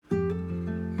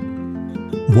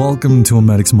Welcome to A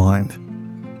Medic's Mind.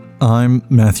 I'm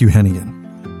Matthew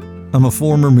Hennigan. I'm a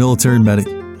former military medic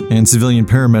and civilian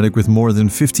paramedic with more than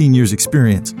 15 years'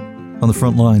 experience on the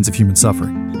front lines of human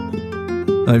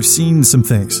suffering. I've seen some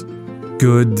things,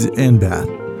 good and bad,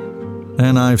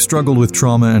 and I've struggled with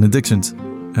trauma and addictions,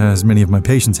 as many of my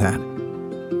patients had.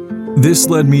 This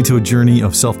led me to a journey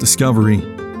of self-discovery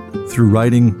through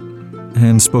writing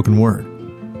and spoken word.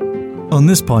 On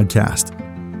this podcast,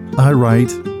 I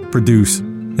write, produce,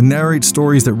 and narrate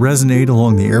stories that resonate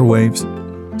along the airwaves,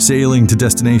 sailing to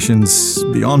destinations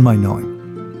beyond my knowing.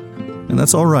 And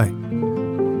that's all right.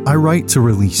 I write to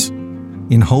release,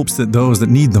 in hopes that those that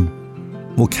need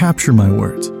them will capture my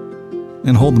words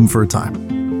and hold them for a time,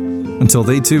 until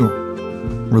they too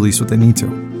release what they need to.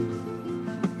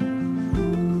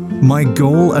 My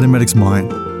goal at A Medic's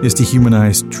Mind is to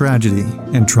humanize tragedy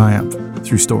and triumph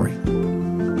through story.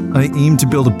 I aim to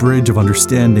build a bridge of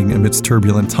understanding amidst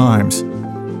turbulent times,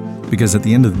 because at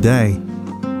the end of the day,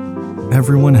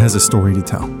 everyone has a story to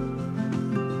tell.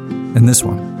 And this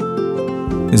one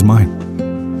is mine.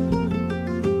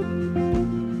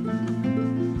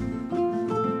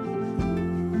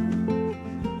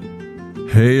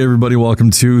 Hey everybody, welcome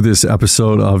to this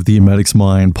episode of the A Medic's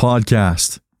Mind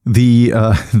podcast,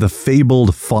 the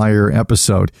fabled fire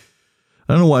episode.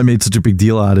 I don't know why I made such a big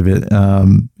deal out of it.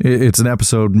 It's an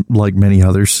episode like many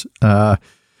others.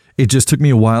 It just took me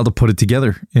a while to put it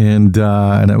together, and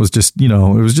it was just, it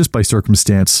was just by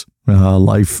circumstance.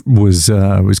 Life was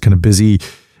kind of busy,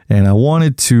 and I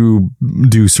wanted to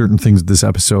do certain things with this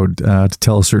episode to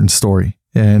tell a certain story.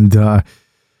 And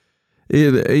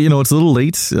it's a little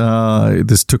late.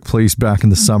 This took place back in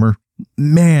the summer.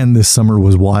 Man, this summer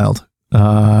was wild.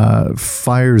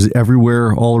 Fires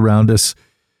everywhere, all around us.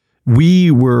 We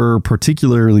were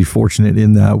particularly fortunate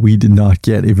in that we did not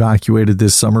get evacuated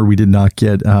this summer. We did not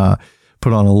get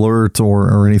put on alert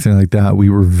or anything like that. We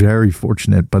were very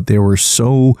fortunate, but there were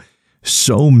so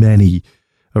many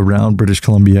around British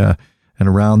Columbia and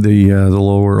around the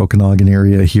lower Okanagan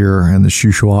area here and the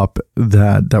Shuswap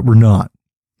that were not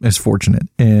as fortunate.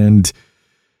 And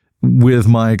with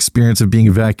my experience of being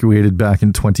evacuated back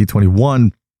in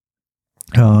 2021,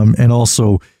 and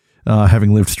also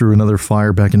having lived through another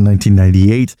fire back in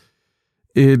 1998,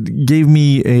 it gave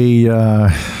me a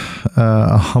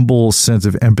humble sense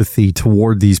of empathy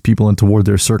toward these people and toward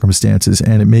their circumstances.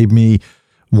 And it made me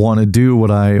want to do what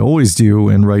I always do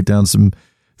and write down some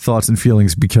thoughts and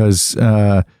feelings because,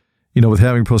 with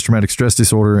having post-traumatic stress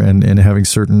disorder and having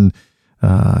certain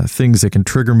things that can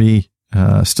trigger me,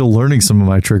 still learning some of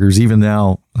my triggers, even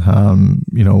now,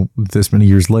 this many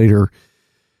years later,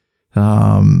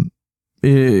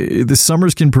 the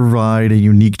summers can provide a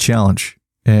unique challenge.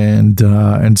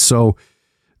 And so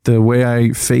the way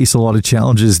I face a lot of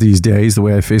challenges these days, the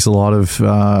way I face a lot of,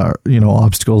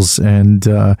 obstacles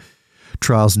and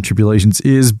trials and tribulations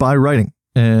is by writing.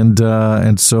 And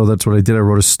so that's what I did. I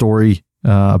wrote a story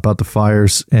about the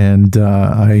fires, and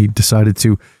I decided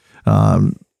to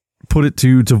put it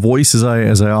to voice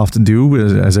as I often do,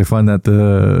 as I find that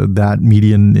that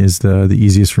medium is the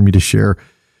easiest for me to share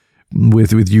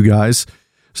with you guys.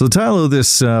 So the title of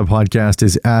this podcast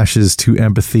is Ashes to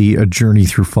Empathy, A Journey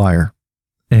Through Fire.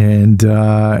 And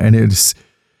it's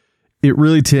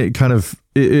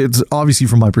obviously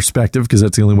from my perspective, because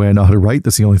that's the only way I know how to write.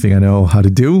 That's the only thing I know how to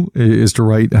do is to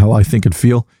write how I think and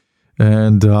feel.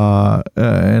 And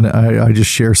I just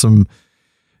share some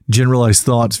generalized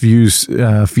thoughts, views,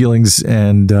 feelings,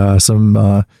 and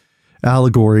some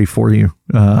allegory for you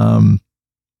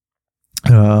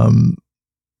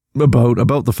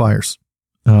about the fires.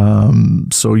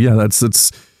 So yeah,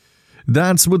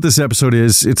 that's what this episode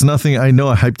is. It's nothing. I know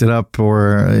I hyped it up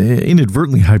or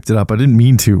inadvertently hyped it up. I didn't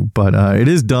mean to, but it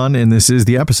is done, and this is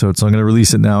the episode. So I'm going to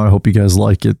release it now. I hope you guys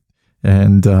like it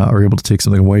and are able to take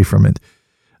something away from it.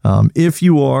 If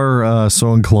you are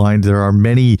so inclined, there are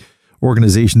many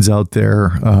organizations out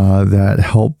there that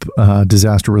help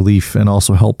disaster relief and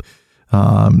also help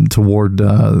toward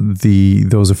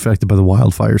those affected by the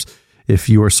wildfires. If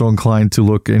you are so inclined to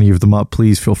look any of them up,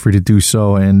 please feel free to do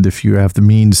so. And if you have the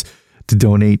means to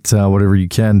donate whatever you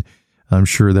can, I'm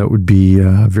sure that would be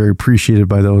very appreciated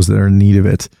by those that are in need of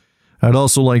it. I'd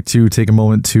also like to take a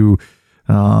moment to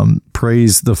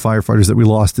praise the firefighters that we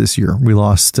lost this year. We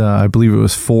lost, I believe it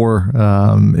was 4,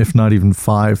 if not even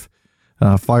 5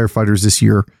 firefighters this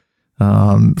year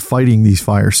fighting these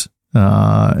fires.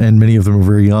 And many of them are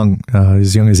very young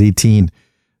as 18.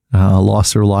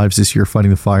 Lost their lives this year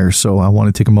fighting the fire. So I want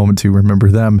to take a moment to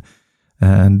remember them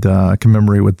and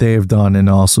commemorate what they have done, and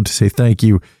also to say thank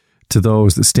you to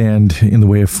those that stand in the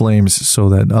way of flames so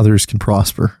that others can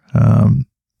prosper.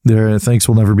 Their thanks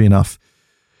will never be enough.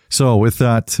 So with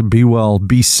that, be well,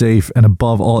 be safe, and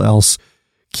above all else,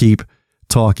 keep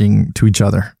talking to each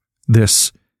other.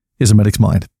 This is A Medic's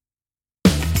Mind.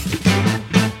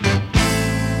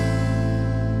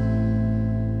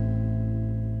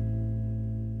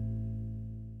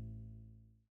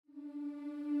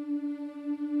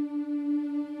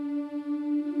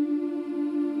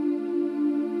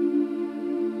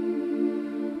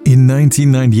 In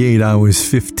 1998, I was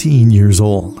 15 years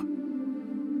old.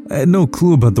 I had no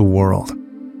clue about the world,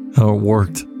 how it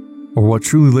worked, or what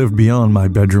truly lived beyond my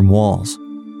bedroom walls.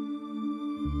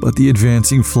 But the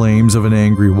advancing flames of an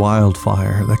angry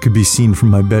wildfire that could be seen from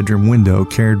my bedroom window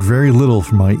cared very little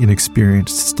for my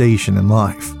inexperienced station in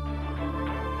life.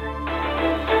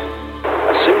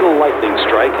 A single lightning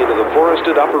strike into the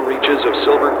forested upper reaches of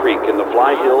Silver Creek in the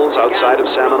Fly Hills outside of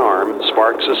Salmon Arm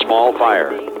sparks a small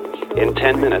fire. In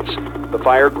 10 minutes, the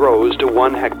fire grows to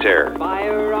 1 hectare.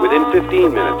 Within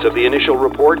 15 minutes of the initial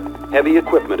report, heavy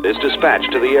equipment is dispatched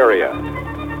to the area. 4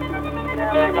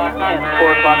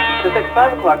 o'clock Pacific,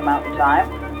 5 o'clock Mountain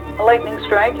Time. A lightning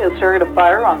strike has started a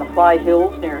fire on the Fly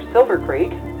Hills near Silver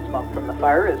Creek. Smoke from the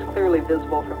fire is clearly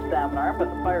visible from Salmon Arm, but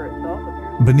the fire itself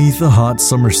appears... Beneath the hot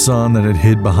summer sun that had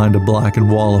hid behind a blackened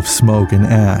wall of smoke and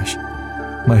ash,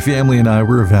 my family and I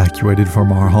were evacuated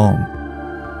from our home.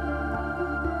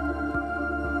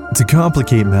 To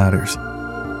complicate matters,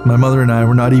 my mother and I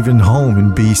were not even home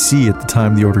in BC at the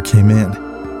time the order came in.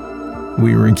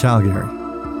 We were in Calgary.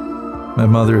 My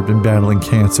mother had been battling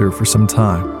cancer for some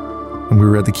time, and we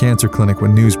were at the cancer clinic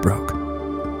when news broke.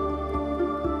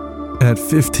 At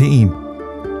 15,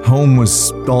 home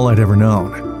was all I'd ever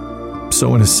known.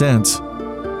 So in a sense,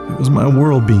 it was my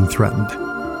world being threatened.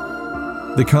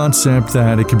 The concept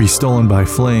that it could be stolen by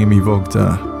flame evoked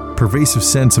a pervasive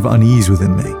sense of unease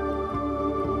within me.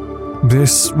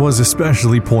 This was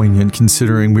especially poignant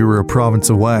considering we were a province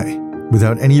away,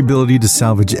 without any ability to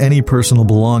salvage any personal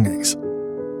belongings.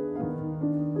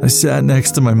 I sat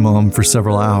next to my mom for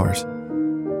several hours,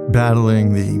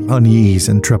 battling the unease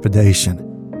and trepidation,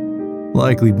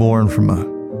 likely born from a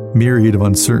myriad of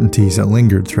uncertainties that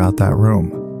lingered throughout that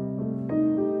room.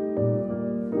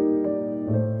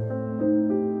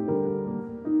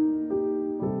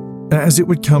 As it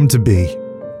would come to be,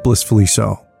 blissfully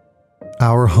so,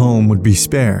 our home would be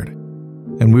spared,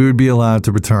 and we would be allowed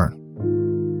to return.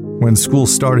 When school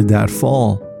started that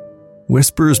fall,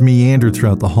 whispers meandered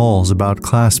throughout the halls about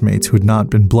classmates who had not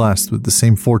been blessed with the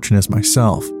same fortune as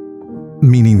myself,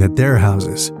 meaning that their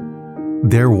houses,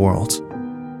 their worlds,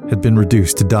 had been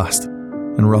reduced to dust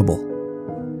and rubble.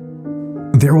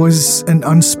 There was an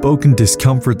unspoken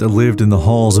discomfort that lived in the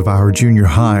halls of our junior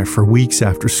high for weeks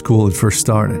after school had first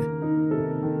started.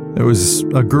 There was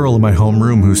a girl in my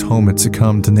homeroom whose home had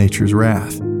succumbed to nature's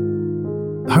wrath.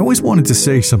 I always wanted to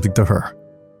say something to her,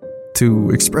 to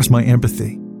express my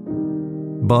empathy.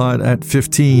 But at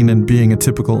 15 and being a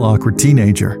typical awkward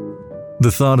teenager,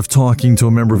 the thought of talking to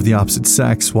a member of the opposite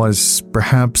sex was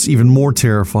perhaps even more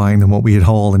terrifying than what we had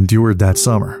all endured that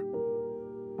summer.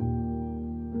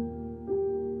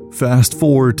 Fast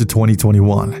forward to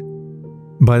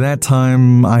 2021. By that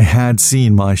time, I had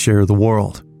seen my share of the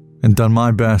world and done my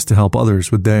best to help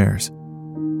others with theirs.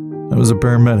 I was a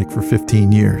paramedic for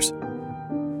 15 years,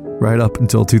 right up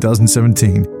until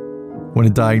 2017, when a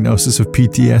diagnosis of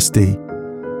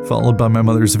PTSD, followed by my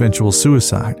mother's eventual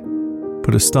suicide,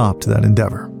 put a stop to that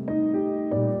endeavor.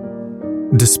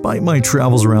 Despite my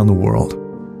travels around the world,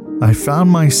 I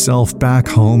found myself back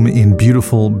home in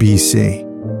beautiful BC,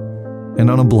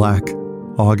 and on a black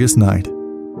August night,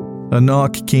 a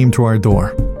knock came to our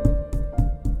door.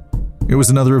 It was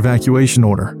another evacuation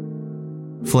order.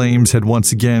 Flames had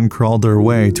once again crawled their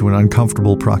way to an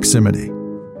uncomfortable proximity.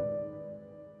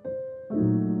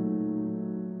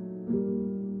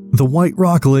 The White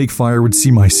Rock Lake fire would see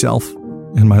myself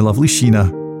and my lovely Sheena,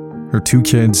 her 2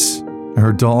 kids,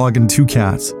 her dog and 2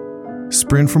 cats,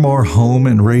 sprint from our home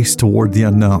and race toward the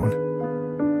unknown.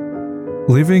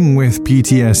 Living with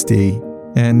PTSD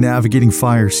and navigating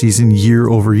fire season year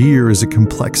over year is a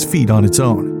complex feat on its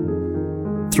own.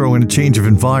 Throw in a change of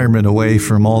environment away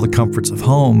from all the comforts of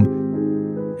home,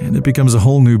 and it becomes a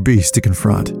whole new beast to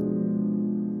confront.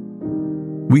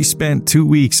 We spent 2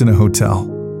 weeks in a hotel,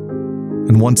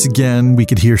 and once again we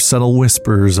could hear subtle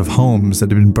whispers of homes that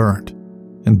had been burnt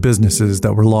and businesses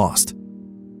that were lost.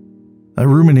 I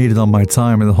ruminated on my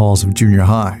time in the halls of junior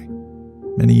high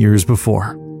many years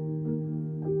before.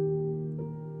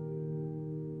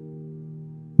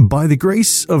 By the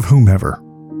grace of whomever,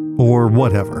 or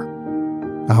whatever,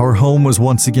 our home was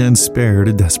once again spared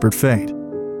a desperate fate,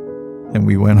 and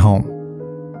we went home.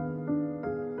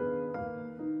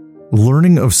 Learning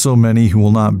learning of so many who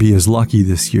will not be as lucky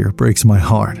this year breaks my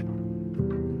heart.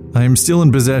 I am still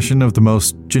in possession of the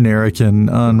most generic and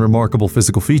unremarkable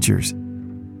physical features,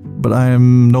 but I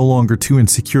am no longer too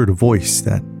insecure to voice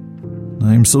that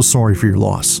I am so sorry for your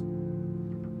loss.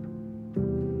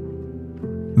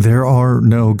 There are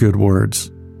no good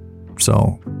words,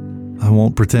 so I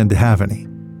won't pretend to have any.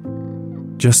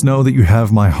 Just know that you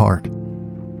have my heart,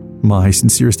 my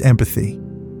sincerest empathy,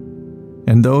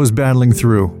 and those battling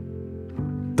through,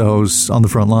 those on the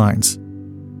front lines,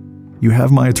 you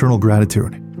have my eternal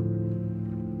gratitude.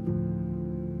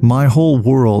 My whole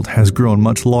world has grown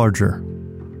much larger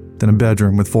than a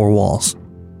bedroom with 4 walls.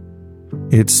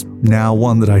 It's now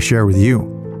one that I share with you.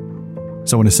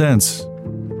 So in a sense,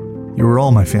 you are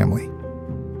all my family.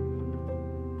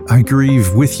 I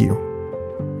grieve with you,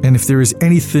 and if there is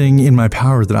anything in my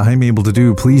power that I am able to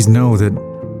do, please know that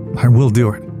I will do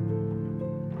it.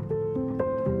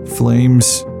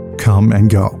 Flames come and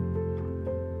go.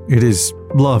 It is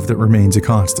love that remains a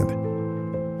constant.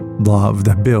 Love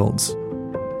that builds.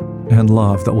 And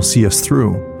love that will see us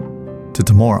through to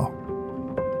tomorrow.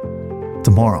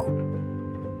 Tomorrow,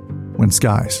 when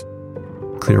skies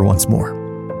clear once more.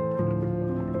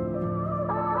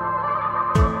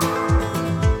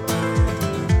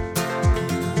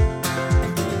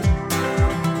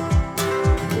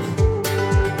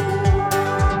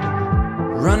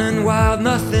 Running wild,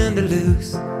 nothing to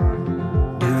lose.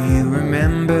 Do you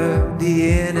remember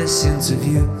the innocence of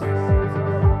youth?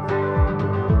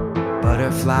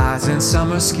 Butterflies in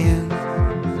summer skin,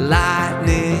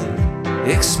 lightning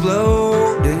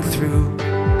exploding through.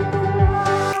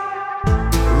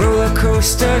 Roller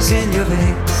coasters in your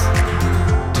veins.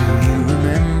 Do you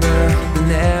remember the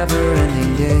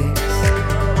never-ending days?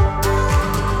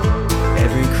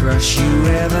 Every crush you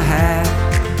ever had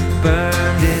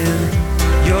burned in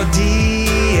your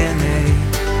DNA.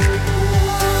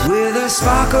 With a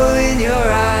sparkle in your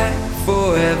eye,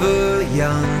 forever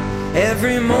young.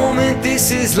 Every moment,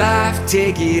 this is life,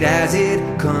 take it as it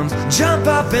comes. Jump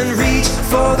up and reach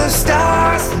for the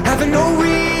stars, having no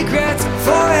regrets,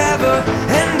 forever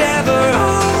and ever,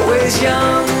 always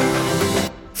young.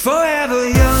 Forever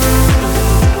young.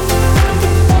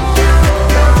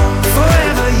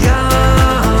 Forever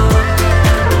young.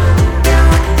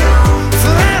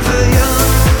 Forever young.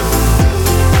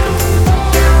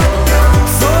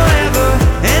 Forever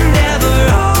and ever,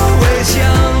 always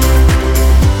young.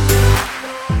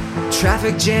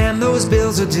 Traffic jam, those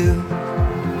bills are due.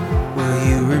 Will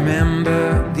you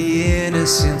remember the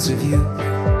innocence of you?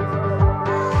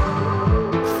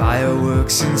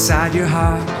 Fireworks inside your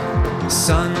heart,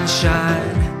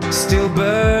 sunshine still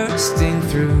bursting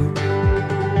through.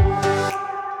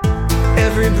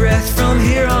 Every breath from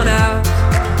here on out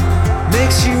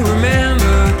makes you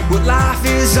remember what life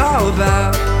is all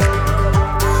about.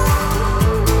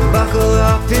 Buckle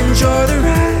up, enjoy the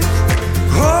ride.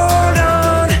 Hold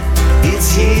on,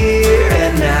 it's here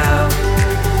and now.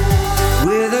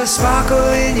 With a sparkle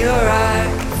in your eye,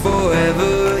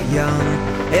 forever young.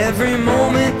 Every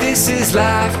moment, this is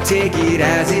life, take it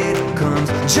as it comes.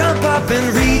 Jump up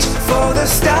and reach for the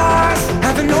stars,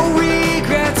 having no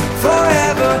regrets,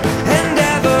 forever